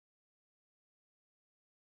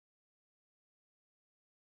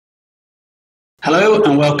Hello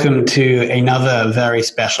and welcome to another very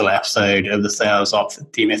special episode of the SalesLoft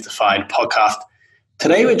Demystified podcast.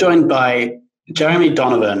 Today we're joined by Jeremy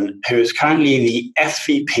Donovan, who is currently the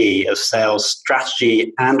SVP of Sales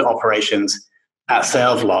Strategy and Operations at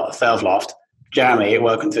SalesLoft. Jeremy,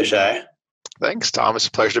 welcome to the show. Thanks, Tom. It's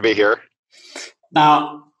a pleasure to be here.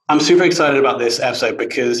 Now, I'm super excited about this episode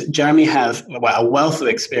because Jeremy has a wealth of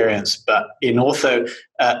experience, but in also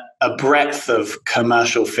a breadth of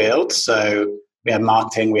commercial fields. So we have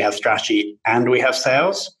marketing, we have strategy, and we have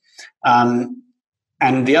sales. And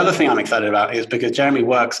the other thing I'm excited about is because Jeremy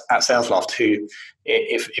works at SalesLoft, who,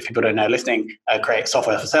 if people don't know listening, creates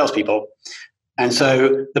software for salespeople. And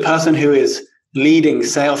so the person who is leading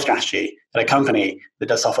sales strategy at a company that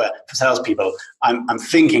does software for salespeople, I'm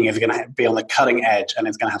thinking is going to be on the cutting edge and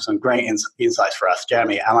it's going to have some great insights for us.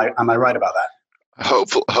 Jeremy, am I right about that?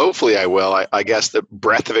 Hopefully I will. I guess the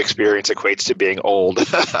breadth of experience equates to being old.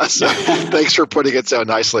 So thanks for putting it so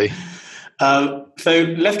nicely. So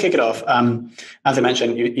let's kick it off. As I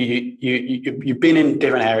mentioned, you've been in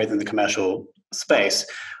different areas in the commercial space.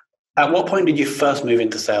 At what point did you first move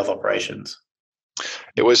into sales operations?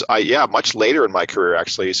 It was much later in my career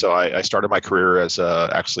actually. So I started my career as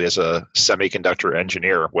a semiconductor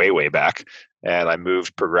engineer way back, and I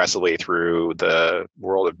moved progressively through the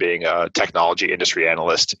world of being a technology industry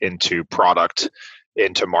analyst into product,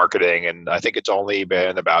 into marketing, and I think it's only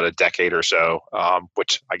been about a decade or so,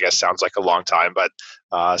 which I guess sounds like a long time, but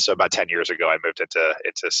so about 10 years ago I moved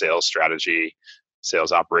into sales strategy,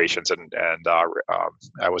 sales operations, and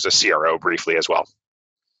I was a CRO briefly as well.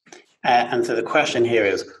 And so the question here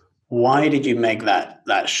is, why did you make that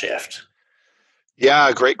shift?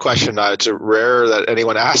 Yeah, great question. It's rare that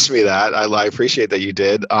anyone asks me that. I appreciate that you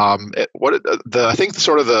did. I think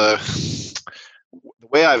the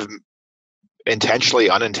way I've intentionally,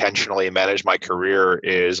 unintentionally managed my career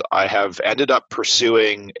is I have ended up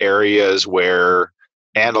pursuing areas where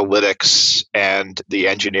analytics and the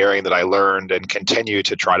engineering that I learned and continue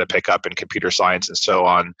to try to pick up in computer science and so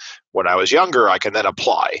on when I was younger, I can then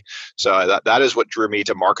apply. So that is what drew me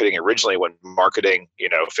to marketing originally, when marketing,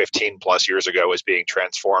 15 plus years ago was being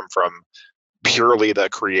transformed from purely the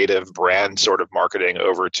creative brand sort of marketing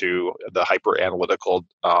over to the hyper analytical,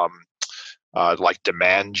 like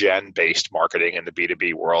demand gen based marketing in the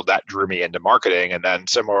B2B world. That drew me into marketing. And then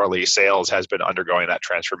similarly, sales has been undergoing that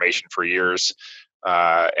transformation for years.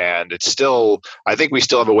 And it's still, I think we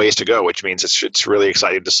still have a ways to go, which means it's really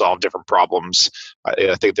exciting to solve different problems.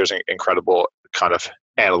 I think there's an incredible kind of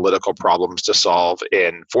analytical problems to solve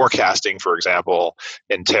in forecasting, for example,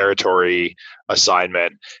 in territory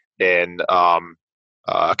assignment, in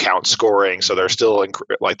account scoring. So there's still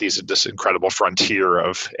this incredible frontier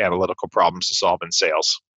of analytical problems to solve in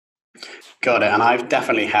sales. Got it. And I've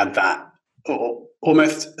definitely had that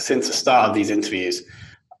almost since the start of these interviews.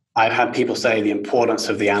 I've had people say the importance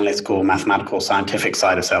of the analytical, mathematical, scientific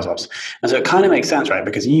side of sales ops. And so it kind of makes sense, right?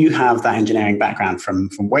 Because you have that engineering background from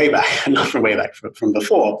way back, not from way back, from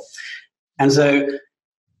before. And so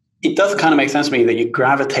it does kind of make sense to me that you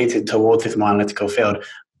gravitated towards this more analytical field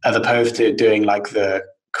as opposed to doing like the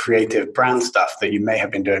creative brand stuff that you may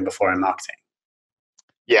have been doing before in marketing.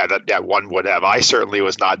 Yeah, that one would have. I certainly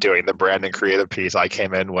was not doing the brand and creative piece. I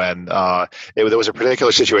came in when there was a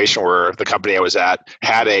particular situation where the company I was at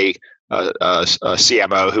had a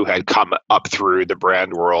CMO who had come up through the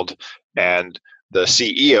brand world, and the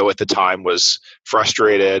CEO at the time was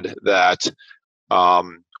frustrated that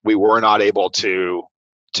we were not able to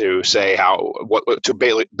say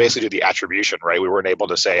basically do the attribution, right? We weren't able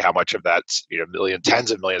to say how much of that, tens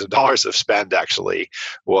of millions of dollars of spend actually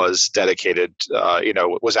was dedicated,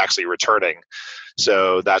 was actually returning.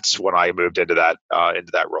 So that's when I moved into that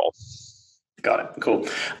role. Got it. Cool.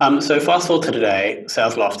 So fast forward to today,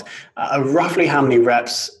 SalesLoft. Roughly how many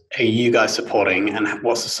reps are you guys supporting, and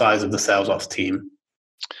what's the size of the SalesLoft team?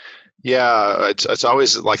 Yeah, it's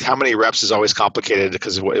always like how many reps is always complicated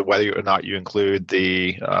because whether or not you include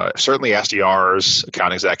the certainly SDRs,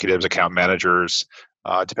 account executives, account managers.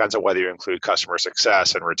 Depends on whether you include customer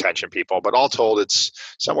success and retention people, but all told, it's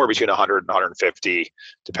somewhere between 100 and 150,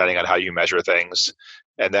 depending on how you measure things.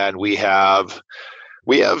 And then we have,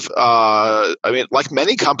 like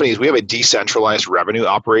many companies, we have a decentralized revenue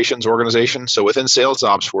operations organization. So within sales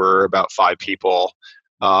ops, we're about 5 people.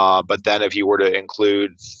 But then if you were to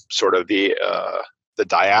include sort of the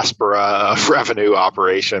diaspora of revenue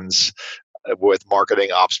operations with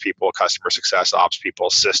marketing ops people, customer success ops people,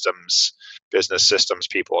 business systems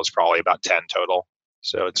people, it's probably about 10 total.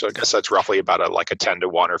 So I guess that's roughly about a 10 to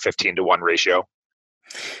 1 or 15 to 1 ratio.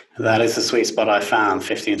 That is the sweet spot I found,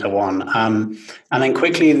 15 to 1. And then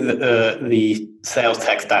quickly, the sales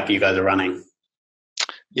tech stack you guys are running.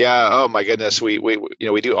 Yeah. Oh my goodness. We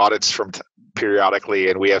do audits periodically,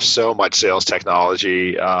 and we have so much sales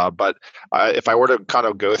technology. But if I were to kind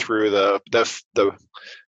of go through the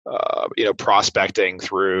prospecting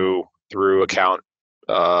through account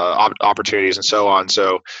opportunities and so on.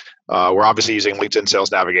 So we're obviously using LinkedIn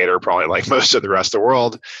Sales Navigator, probably like most of the rest of the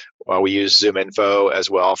world. We use Zoom Info as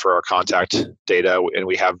well for our contact data, and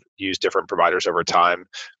we have used different providers over time.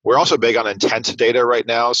 We're also big on intent data right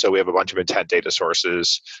now, so we have a bunch of intent data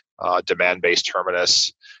sources, demand-based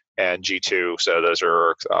Terminus, and G2. So those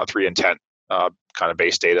are three intent kind of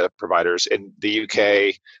base data providers. In the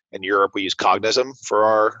UK and Europe, we use Cognism for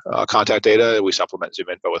our contact data. We supplement Zoom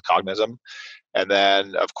Info with Cognism. And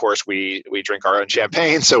then, of course, we drink our own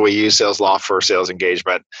champagne, so we use SalesLoft for sales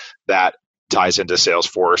engagement. That ties into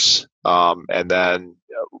Salesforce, and then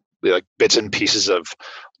like bits and pieces of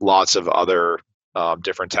lots of other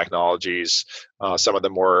different technologies. Some of the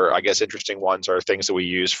more, I guess, interesting ones are things that we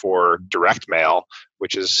use for direct mail,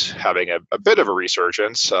 which is having a bit of a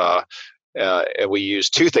resurgence. And we use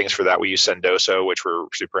two things for that. We use Sendoso, which we're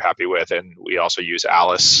super happy with, and we also use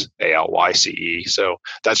Alice, ALYCE. So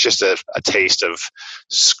that's just a taste of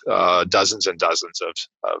dozens and dozens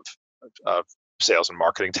of sales and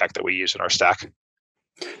marketing tech that we use in our stack.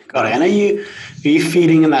 Got it. And are you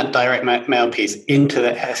feeding in that direct mail piece into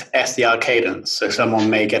the SDR cadence? So someone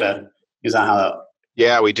may get is that how that?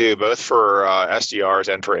 Yeah, we do, both for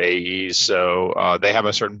SDRs and for AEs. So they have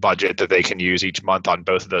a certain budget that they can use each month on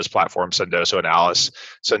both of those platforms, Sendoso and Alice.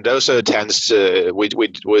 Sendoso tends to,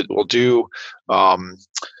 we'll do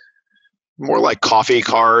more like coffee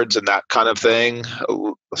cards and that kind of thing,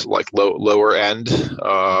 like lower end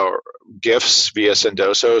gifts via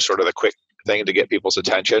Sendoso, sort of the quick thing to get people's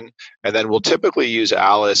attention. And then we'll typically use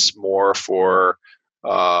Alice more for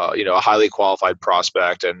a highly qualified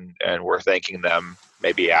prospect, and we're thanking them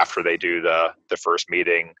maybe after they do the first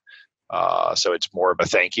meeting. So it's more of a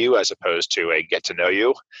thank you as opposed to a get to know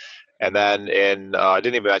you. And then I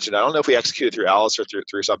didn't even mention, I don't know if we executed through Alice or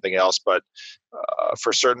through something else, but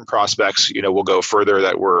for certain prospects, we'll go further,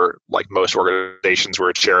 that we're, like most organizations, we're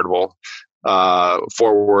a charitable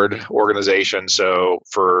forward organization. So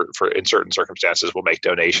for in certain circumstances, we'll make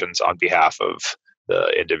donations on behalf of the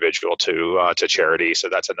individual to charity. So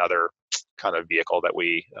that's another kind of vehicle that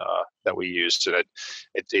we use, and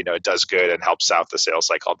it does good and helps out the sales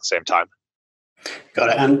cycle at the same time. Got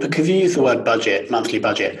it. And because you use the word budget, monthly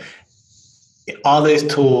budget, are those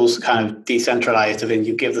tools kind of decentralized? Then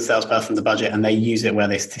you give the salesperson the budget and they use it where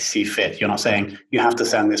they see fit. You're not saying you have to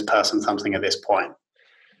send this person something at this point.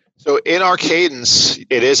 So in our cadence,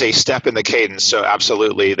 it is a step in the cadence. So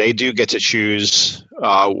absolutely, they do get to choose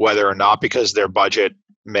whether or not, because their budget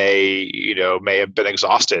may have been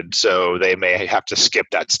exhausted. So they may have to skip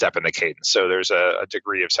that step in the cadence. So there's a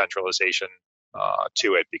degree of centralization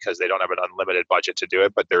to it, because they don't have an unlimited budget to do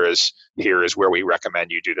it. But here is where we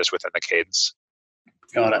recommend you do this within the cadence.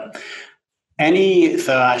 Got it.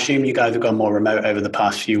 So I assume you guys have gone more remote over the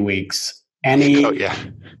past few weeks. Oh, yeah.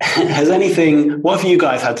 What have you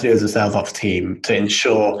guys had to do as a sales ops team to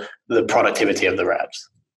ensure the productivity of the reps?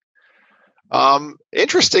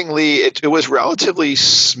 Interestingly, it was relatively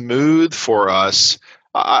smooth for us.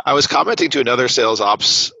 I was commenting to another sales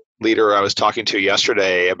ops leader I was talking to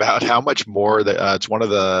yesterday about how much more it's one of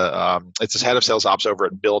the it's the head of sales ops over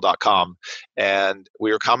at bill.com, and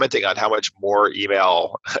we were commenting on how much more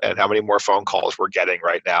email and how many more phone calls we're getting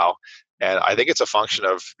right now. And I think it's a function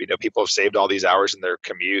of, people have saved all these hours in their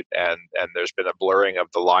commute, and there's been a blurring of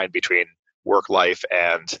the line between work life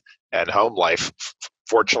and home life.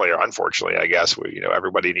 Fortunately or unfortunately, I guess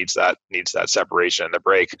everybody needs that separation and the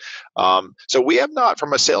break. So we have not,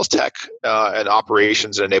 from a sales tech and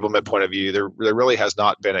operations and enablement point of view, there really has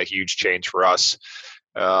not been a huge change for us.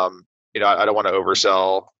 I don't want to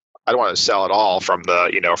oversell. I don't want to sell it all from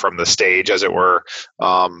the stage, as it were.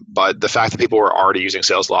 But the fact that people were already using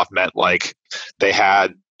SalesLoft meant like they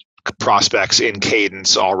had prospects in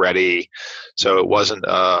cadence already, so it wasn't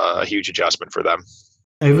a huge adjustment for them.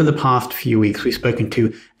 Over the past few weeks, we've spoken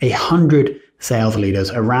to 100 sales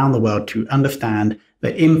leaders around the world to understand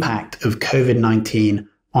the impact of COVID-19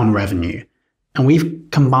 on revenue. And we've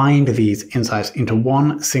combined these insights into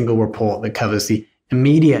one single report that covers the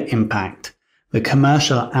immediate impact, the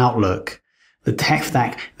commercial outlook, the tech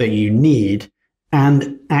stack that you need,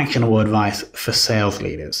 and actionable advice for sales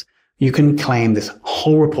leaders. You can claim this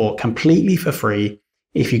whole report completely for free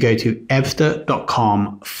if you go to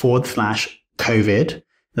ebster.com/COVID.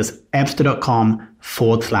 That's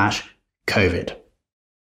ebster.com/COVID.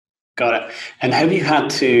 Got it. And have you had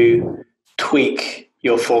to tweak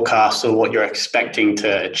your forecast or what you're expecting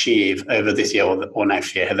to achieve over this year or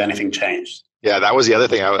next year? Has anything changed? Yeah, that was the other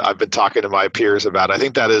thing I've been talking to my peers about. I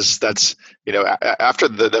think that's after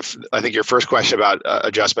I think your first question about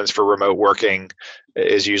adjustments for remote working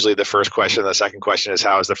is usually the first question. The second question is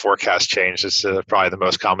how has the forecast changed? It's probably the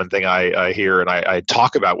most common thing I hear and I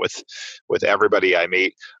talk about with everybody I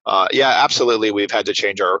meet. Yeah, absolutely. We've had to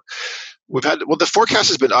change our the forecast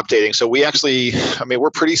has been updating. So we actually, I mean,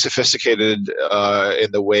 we're pretty sophisticated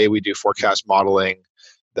in the way we do forecast modeling.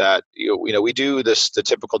 That we do the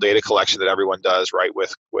typical data collection that everyone does, right?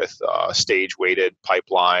 With stage weighted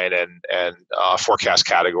pipeline and forecast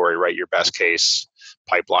category, right? Your best case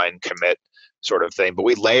pipeline commit sort of thing. But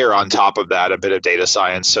we layer on top of that a bit of data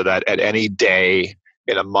science so that at any day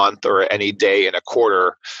in a month or any day in a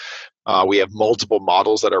quarter, we have multiple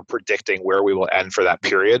models that are predicting where we will end for that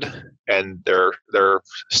period, and they're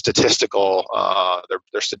statistical.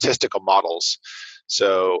 They're statistical models.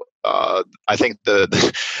 So I think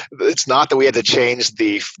it's not that we had to change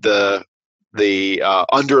the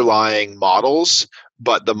underlying models,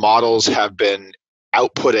 but the models have been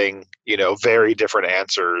outputting very different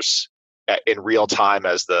answers in real time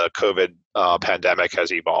as the COVID pandemic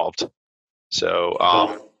has evolved. So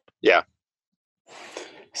yeah.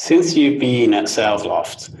 Since you've been at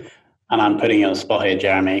SalesLoft, and I'm putting you on the spot here,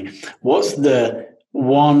 Jeremy, what's the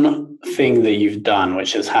one thing that you've done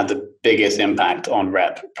which has had the biggest impact on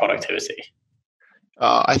rep productivity?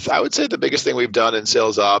 I would say the biggest thing we've done in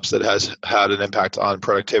sales ops that has had an impact on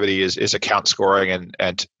productivity is account scoring,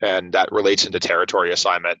 and that relates into territory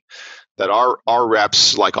assignment. That our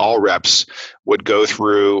reps, like all reps, would go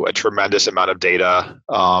through a tremendous amount of data,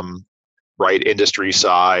 right? Industry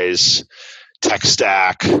size, tech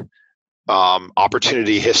stack,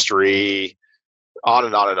 opportunity history, on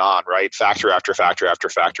and on and on, right? Factor after factor after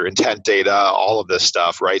factor, intent data, all of this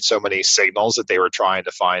stuff, right? So many signals that they were trying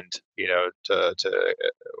to find, or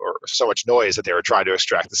so much noise that they were trying to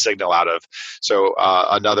extract the signal out of. So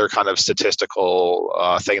another kind of statistical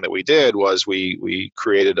thing that we did was we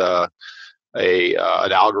created an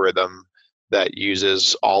algorithm that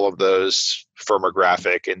uses all of those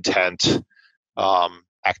firmographic, intent,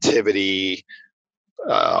 activity,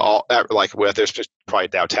 there's probably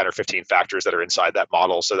now 10 or 15 factors that are inside that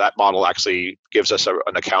model. So that model actually gives us an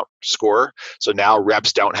account score. So now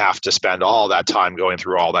reps don't have to spend all that time going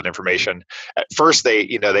through all that information. At first,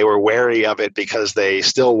 they were wary of it because they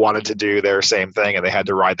still wanted to do their same thing and they had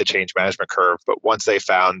to ride the change management curve. But once they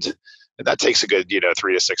found, and that takes a good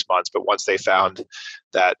 3 to 6 months, but once they found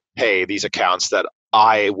that, hey, these accounts that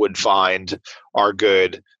I would find are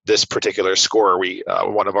good, this particular score,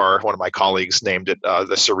 one of my colleagues named it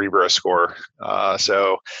the Cerebro score.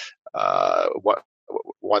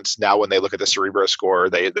 Once now when they look at the Cerebro score,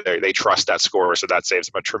 they trust that score, so that saves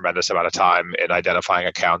them a tremendous amount of time in identifying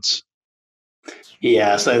accounts.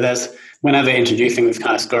 Yeah, so whenever introducing this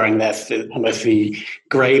kind of scoring, there's almost the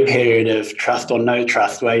gray period of trust or no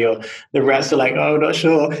trust, where the reps are like, oh, not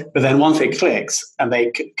sure. But then once it clicks and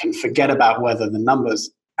they can forget about whether the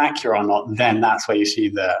number's accurate or not, then that's where you see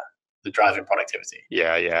the drive in productivity.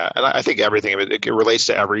 Yeah. And I think everything, it relates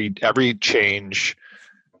to every change.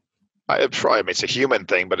 It's a human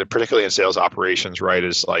thing, but particularly in sales operations, right,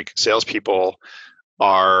 is like salespeople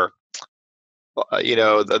are,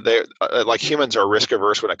 they like humans are risk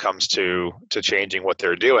averse when it comes to changing what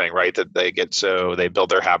they're doing, right? That they build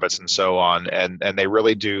their habits and so on, and they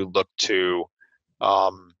really do look to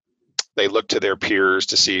their peers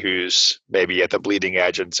to see who's maybe at the bleeding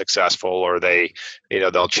edge and successful, or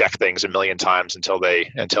they'll check things a million times until they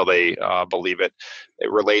believe it.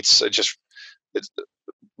 It's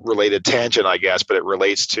related tangent, I guess, but it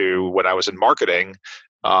relates to when I was in marketing.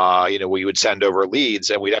 We would send over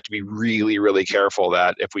leads, and we'd have to be really, really careful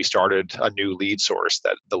that if we started a new lead source,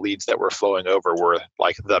 that the leads that were flowing over were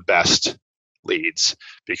like the best leads.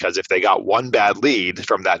 Because if they got one bad lead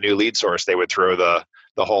from that new lead source, they would throw the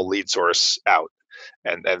whole lead source out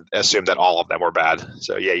and assume that all of them were bad.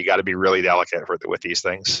 So yeah, you got to be really delicate with these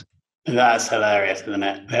things. That's hilarious, isn't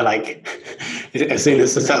it? They're like, as soon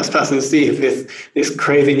as the salesperson sees this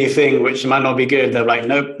crazy new thing, which might not be good, they're like,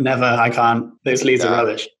 nope, never, I can't. Those leads are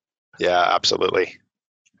rubbish. Yeah, absolutely.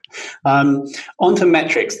 Onto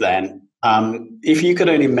metrics then. If you could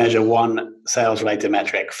only measure one sales-related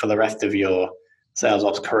metric for the rest of your sales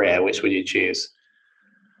ops career, which would you choose?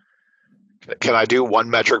 Can I do one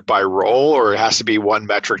metric by role, or it has to be one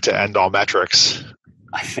metric to end all metrics?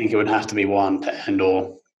 I think it would have to be one to end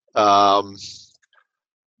all. I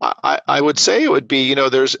would say it would be,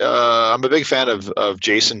 there's I'm a big fan of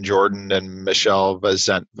Jason Jordan and Michelle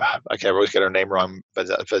Vazena. I can't always get her name wrong.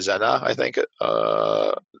 Vazena, I think.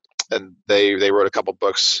 And they wrote a couple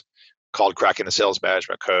books called Cracking the Sales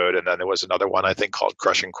Management Code. And then there was another one, I think, called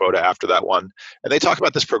Crushing Quota after that one. And they talk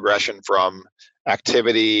about this progression from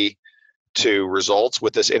activity to results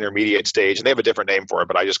with this intermediate stage. And they have a different name for it,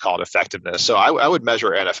 but I just call it effectiveness. So I would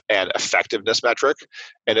measure an effectiveness metric.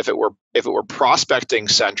 And if it were prospecting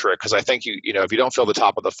centric, because I think if you don't fill the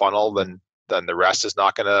top of the funnel, then the rest is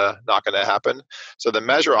not gonna happen. So the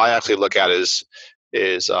measure I actually look at is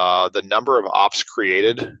the number of ops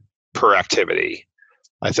created per activity.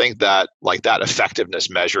 I think that that effectiveness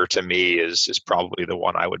measure to me is probably the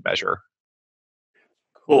one I would measure.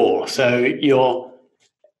 Cool. So you're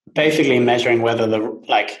basically measuring whether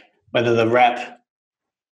the rep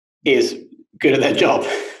is good at their job.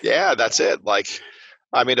 Yeah, that's it.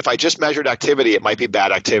 If I just measured activity, it might be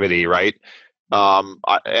bad activity, right?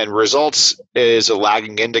 And results is a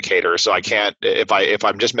lagging indicator. So I can't, if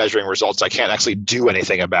I'm just measuring results, I can't actually do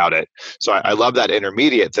anything about it. So I love that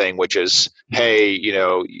intermediate thing, which is, hey,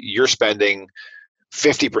 you're spending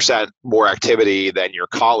 50% more activity than your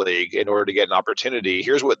colleague in order to get an opportunity.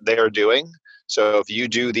 Here's what they're doing. So if you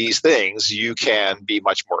do these things, you can be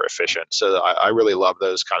much more efficient. So I really love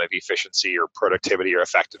those kind of efficiency or productivity or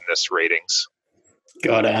effectiveness ratings.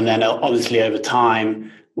 Got it. And then obviously over time,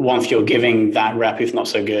 once you're giving that rep who's not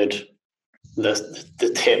so good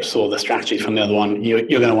the tips or the strategies from the other one, you're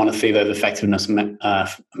going to want to see those effectiveness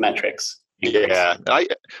metrics increase. Yeah.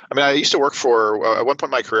 I used to work for, at one point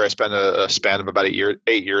in my career, I spent a span of about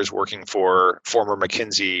 8 years working for former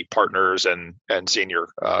McKinsey partners and senior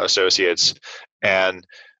associates. And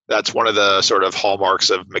that's one of the sort of hallmarks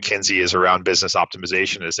of McKinsey is around business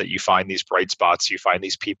optimization, is that you find these bright spots, you find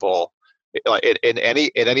these people in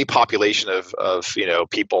any population of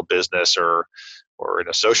people, business, or in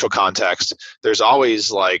a social context. There's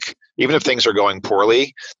always, even if things are going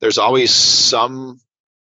poorly, there's always some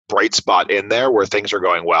bright spot in there where things are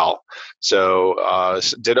going well. So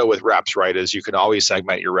ditto with reps, right? Is you can always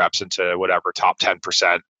segment your reps into whatever top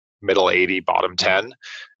 10%, middle 80, bottom 10,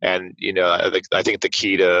 and I think the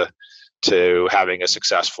key to having a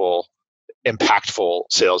successful, impactful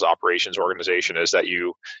sales operations organization is that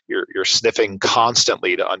you're sniffing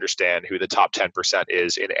constantly to understand who the top 10%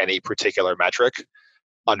 is in any particular metric,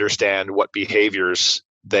 understand what behaviors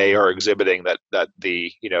they are exhibiting that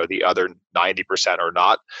the other 90% are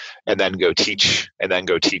not, and then go teach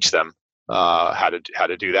them how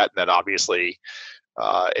to do that, and then obviously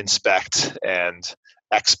inspect and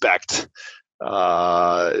expect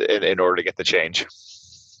in order to get the change.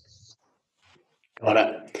 Got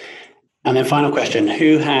it. And then final question,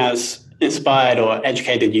 who has inspired or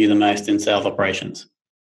educated you the most in sales operations?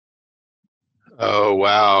 Oh,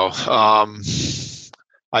 wow.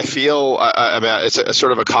 I feel, it's a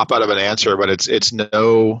sort of a cop out of an answer, but it's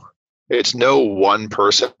no one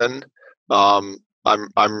person. I'm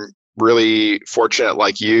really fortunate,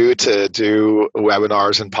 like you, to do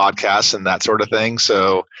webinars and podcasts and that sort of thing.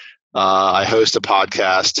 So I host a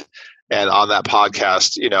podcast, and on that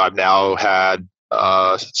podcast, I've now had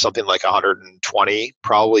something like 120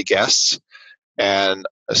 probably guests. And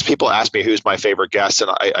as people ask me who's my favorite guest,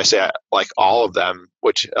 and I say like all of them,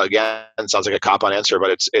 which again sounds like a cop-out answer, but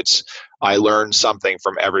it's I learn something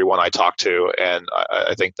from everyone I talk to, and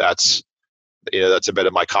I think that's a bit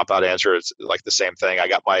of my cop-out answer. It's like the same thing. I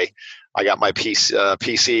got my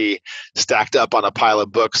PC stacked up on a pile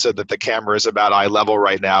of books so that the camera is about eye level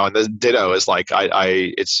right now, and the ditto is like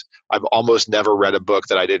I've almost never read a book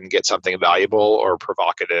that I didn't get something valuable or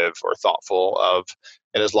provocative or thoughtful of.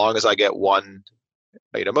 And as long as I get one,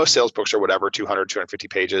 most sales books are whatever, 200, 250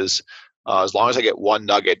 pages. As long as I get one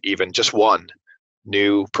nugget, even just one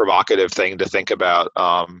new provocative thing to think about,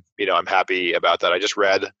 I'm happy about that. I just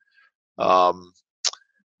read a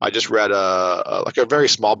very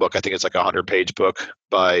small book. I think it's like a 100-page book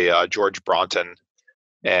by George Bronton.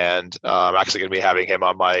 And I'm actually going to be having him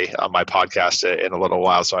on my podcast in a little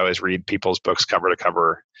while. So I always read people's books cover to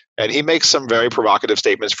cover. And he makes some very provocative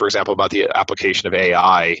statements, for example, about the application of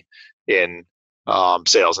AI in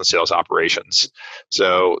sales and sales operations.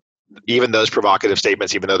 So even those provocative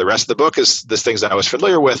statements, even though the rest of the book is this things that I was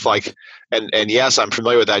familiar with, and yes, I'm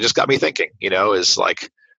familiar with that, it just got me thinking, is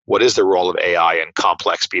like, what is the role of AI in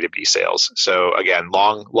complex B2B sales? So again,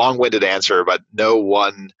 long-winded answer, but no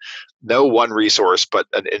one resource, but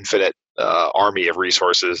an infinite army of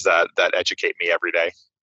resources that educate me every day.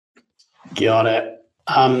 Got it.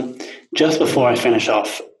 Just before I finish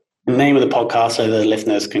off, the name of the podcast so the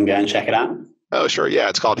listeners can go and check it out. Oh, sure. Yeah.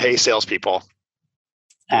 It's called Hey Salespeople.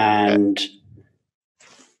 And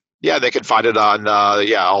Yeah, they can find it on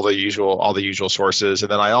all the usual sources.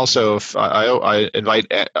 And then I also I invite,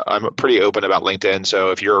 I'm pretty open about LinkedIn.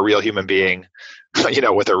 So if you're a real human being,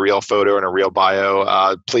 with a real photo and a real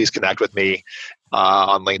bio, please connect with me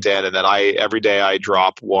on LinkedIn. And then every day I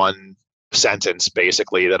drop one sentence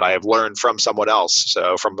basically that I have learned from someone else.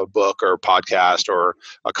 So from a book or a podcast or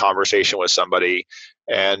a conversation with somebody,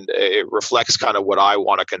 and it reflects kind of what I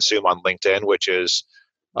want to consume on LinkedIn, which is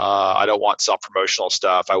I don't want self-promotional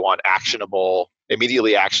stuff. I want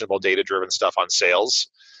immediately actionable, data-driven stuff on sales.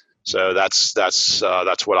 So that's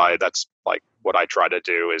what I try to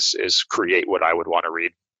do is create what I would want to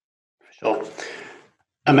read. Sure.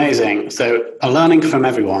 Amazing. So learning from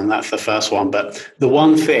everyone, that's the first one. But the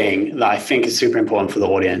one thing that I think is super important for the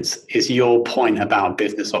audience is your point about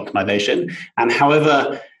business optimization. And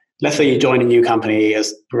however, let's say you join a new company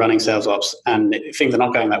as running sales ops and things are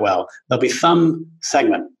not going that well, there'll be some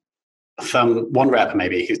segment, some one rep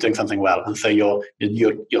maybe who's doing something well. And so you're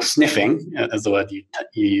sniffing, as the word you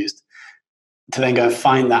used, to then go and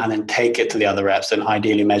find that and then take it to the other reps and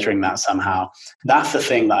ideally measuring that somehow. That's the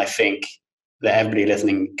thing that I think that everybody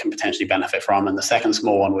listening can potentially benefit from. And the second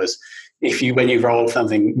small one was when you roll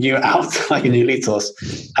something new out, like a new lead source,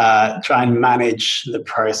 try and manage the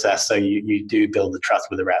process so you do build the trust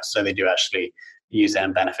with the reps so they do actually use it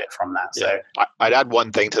and benefit from that. Yeah. So I'd add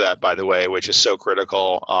one thing to that, by the way, which is so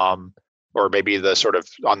critical, or maybe the sort of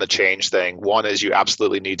on the change thing. One is you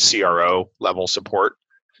absolutely need CRO level support.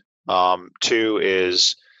 Two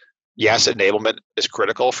is, yes, enablement is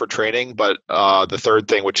critical for training, but the third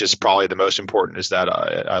thing, which is probably the most important, is that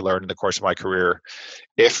I learned in the course of my career,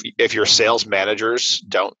 if your sales managers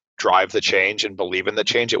don't drive the change and believe in the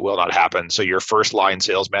change, it will not happen. So your first line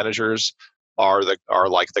sales managers are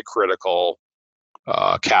like the critical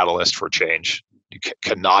catalyst for change. You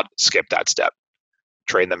cannot skip that step.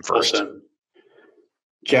 Train them first. Awesome.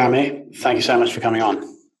 Jeremy, thank you so much for coming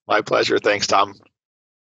on. My pleasure. Thanks, Tom.